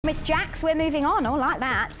Miss Jax. We're moving on. Oh, like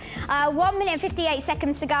that. 1 minute and 58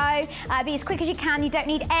 seconds to go. Be as quick as you can. You don't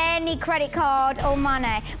need any credit card or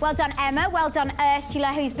money. Well done, Emma. Well done, Ursula,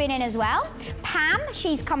 who's been in as well. Pam,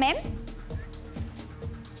 she's come in.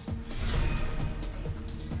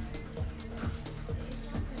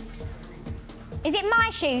 Is it my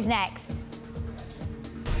shoes next?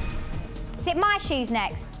 Is it my shoes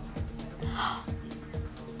next?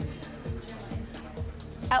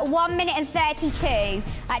 At 1 minute and 32,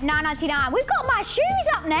 at £9.99. We've got my shoes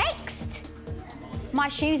up next. My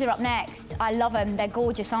shoes are up next. I love them. They're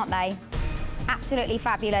gorgeous, aren't they? Absolutely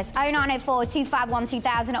fabulous. 0904 251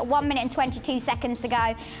 2000 at 1 minute and 22 seconds to go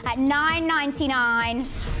at £9.99.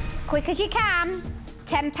 Quick as you can.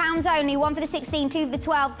 £10 only, 1 for the 16, 2 for the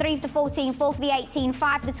 12, 3 for the 14, 4 for the 18,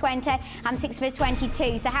 5 for the 20, and 6 for the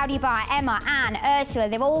 22. So how do you buy? Emma, Anne, Ursula,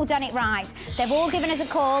 they've all done it right. They've all given us a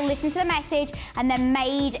call, listened to the message, and then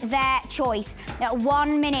made their choice. At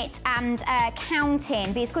 1 minute and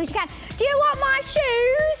counting. Be as quick as you can. Do you want my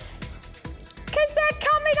shoes? Because they're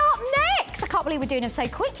coming up next. I can't believe we're doing them so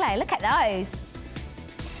quickly. Look at those.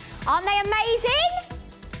 Aren't they amazing?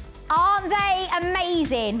 Aren't they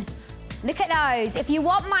amazing? Look at those. If you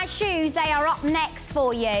want my shoes, they are up next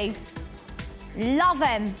for you. Love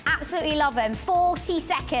them. Absolutely love them. 40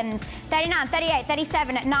 seconds. 39, 38,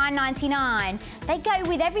 37 at £9.99. They go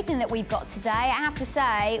with everything that we've got today. I have to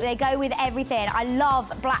say, they go with everything. I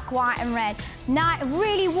love black, white and red.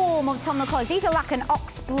 Really warm on top of the clothes. These are like an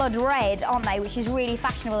oxblood red, aren't they? Which is really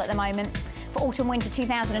fashionable at the moment for autumn, winter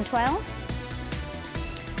 2012.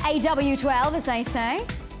 AW12, as they say.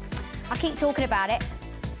 I keep talking about it.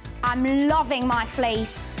 I'm loving my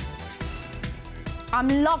fleece. I'm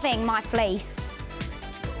loving my fleece.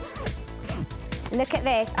 Look at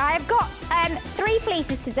this. I've got 3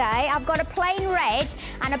 fleeces today. I've got a plain red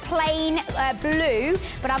and a plain blue,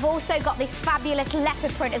 but I've also got this fabulous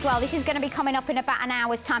leopard print as well. This is going to be coming up in about an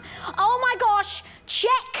hour's time. Oh my gosh,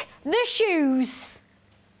 check the shoes.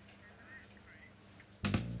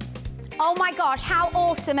 Oh my gosh, how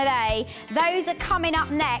awesome are they? Those are coming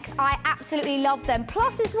up next. I absolutely love them.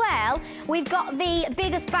 Plus as well, we've got the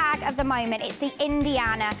biggest bag of the moment. It's the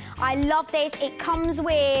Indiana. I love this. It comes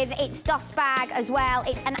with its dust bag as well.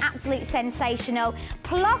 It's an absolute sensational.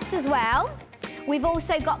 Plus as well, we've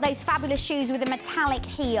also got those fabulous shoes with a metallic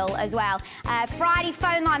heel as well. Friday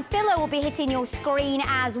phone line filler will be hitting your screen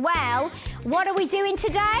as well. What are we doing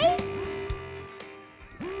today?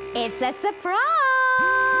 It's a surprise.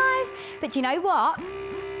 But you know what?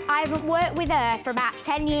 I haven't worked with her for about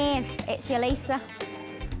 10 years. It's Yolisa.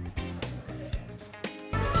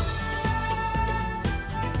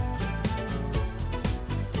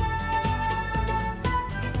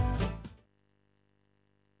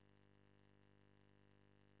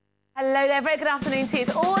 Hello there, very good afternoon to you.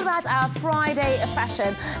 It's all about our Friday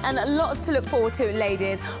fashion and lots to look forward to,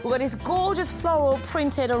 ladies. We've got this gorgeous floral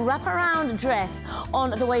printed wraparound dress on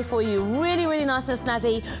the way for you. Really, really nice and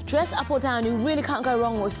snazzy. Dress up or down, you really can't go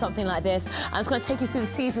wrong with something like this. And it's going to take you through the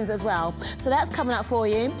seasons as well. So that's coming up for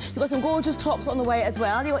you. You've got some gorgeous tops on the way as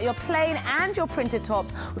well. You've got your plain and your printed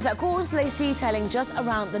tops with that gorgeous lace detailing just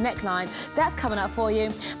around the neckline. That's coming up for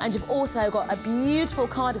you. And you've also got a beautiful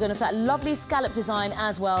cardigan with that lovely scallop design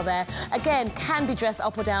as well there. Again, can be dressed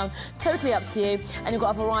up or down, totally up to you. And you've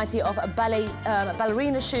got a variety of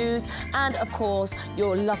ballerina shoes and, of course,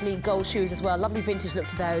 your lovely gold shoes as well. Lovely vintage look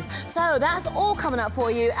to those. So that's all coming up for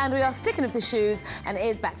you, and we are sticking with the shoes, and it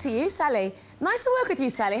is back to you, Sally. Nice to work with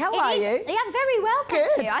you, Sally. How are you? Yeah, very well,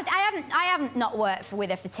 thank Good. you. I haven't not worked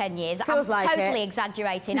with her for 10 years. Feels I'm like totally it.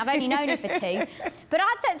 exaggerating. I've only known her for 2. But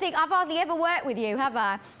I don't think I've hardly ever worked with you, have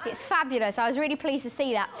I? It's fabulous. I was really pleased to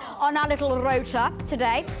see that on our little rota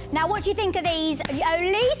today. Now, what do you think of these?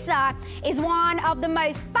 Lisa is one of the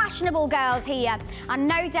most fashionable girls here. And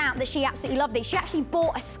no doubt that she absolutely loved these. She actually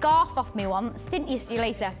bought a scarf off me once, didn't you,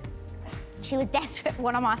 Lisa? She was desperate for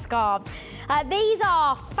one of my scarves. These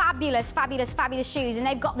are fabulous, fabulous, fabulous shoes, and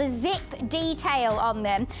they've got the zip detail on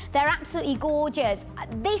them. They're absolutely gorgeous.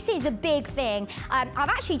 This is a big thing. I've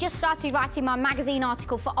actually just started writing my magazine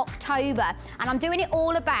article for October, and I'm doing it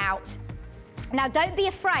all about. Now, don't be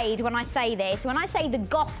afraid when I say this. When I say the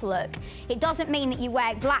goth look, it doesn't mean that you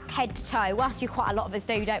wear black head to toe. Well, quite a lot of us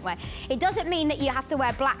do, don't we? It doesn't mean that you have to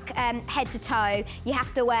wear black head to toe. You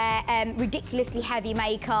have to wear ridiculously heavy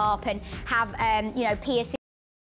makeup and have, you know, piercing.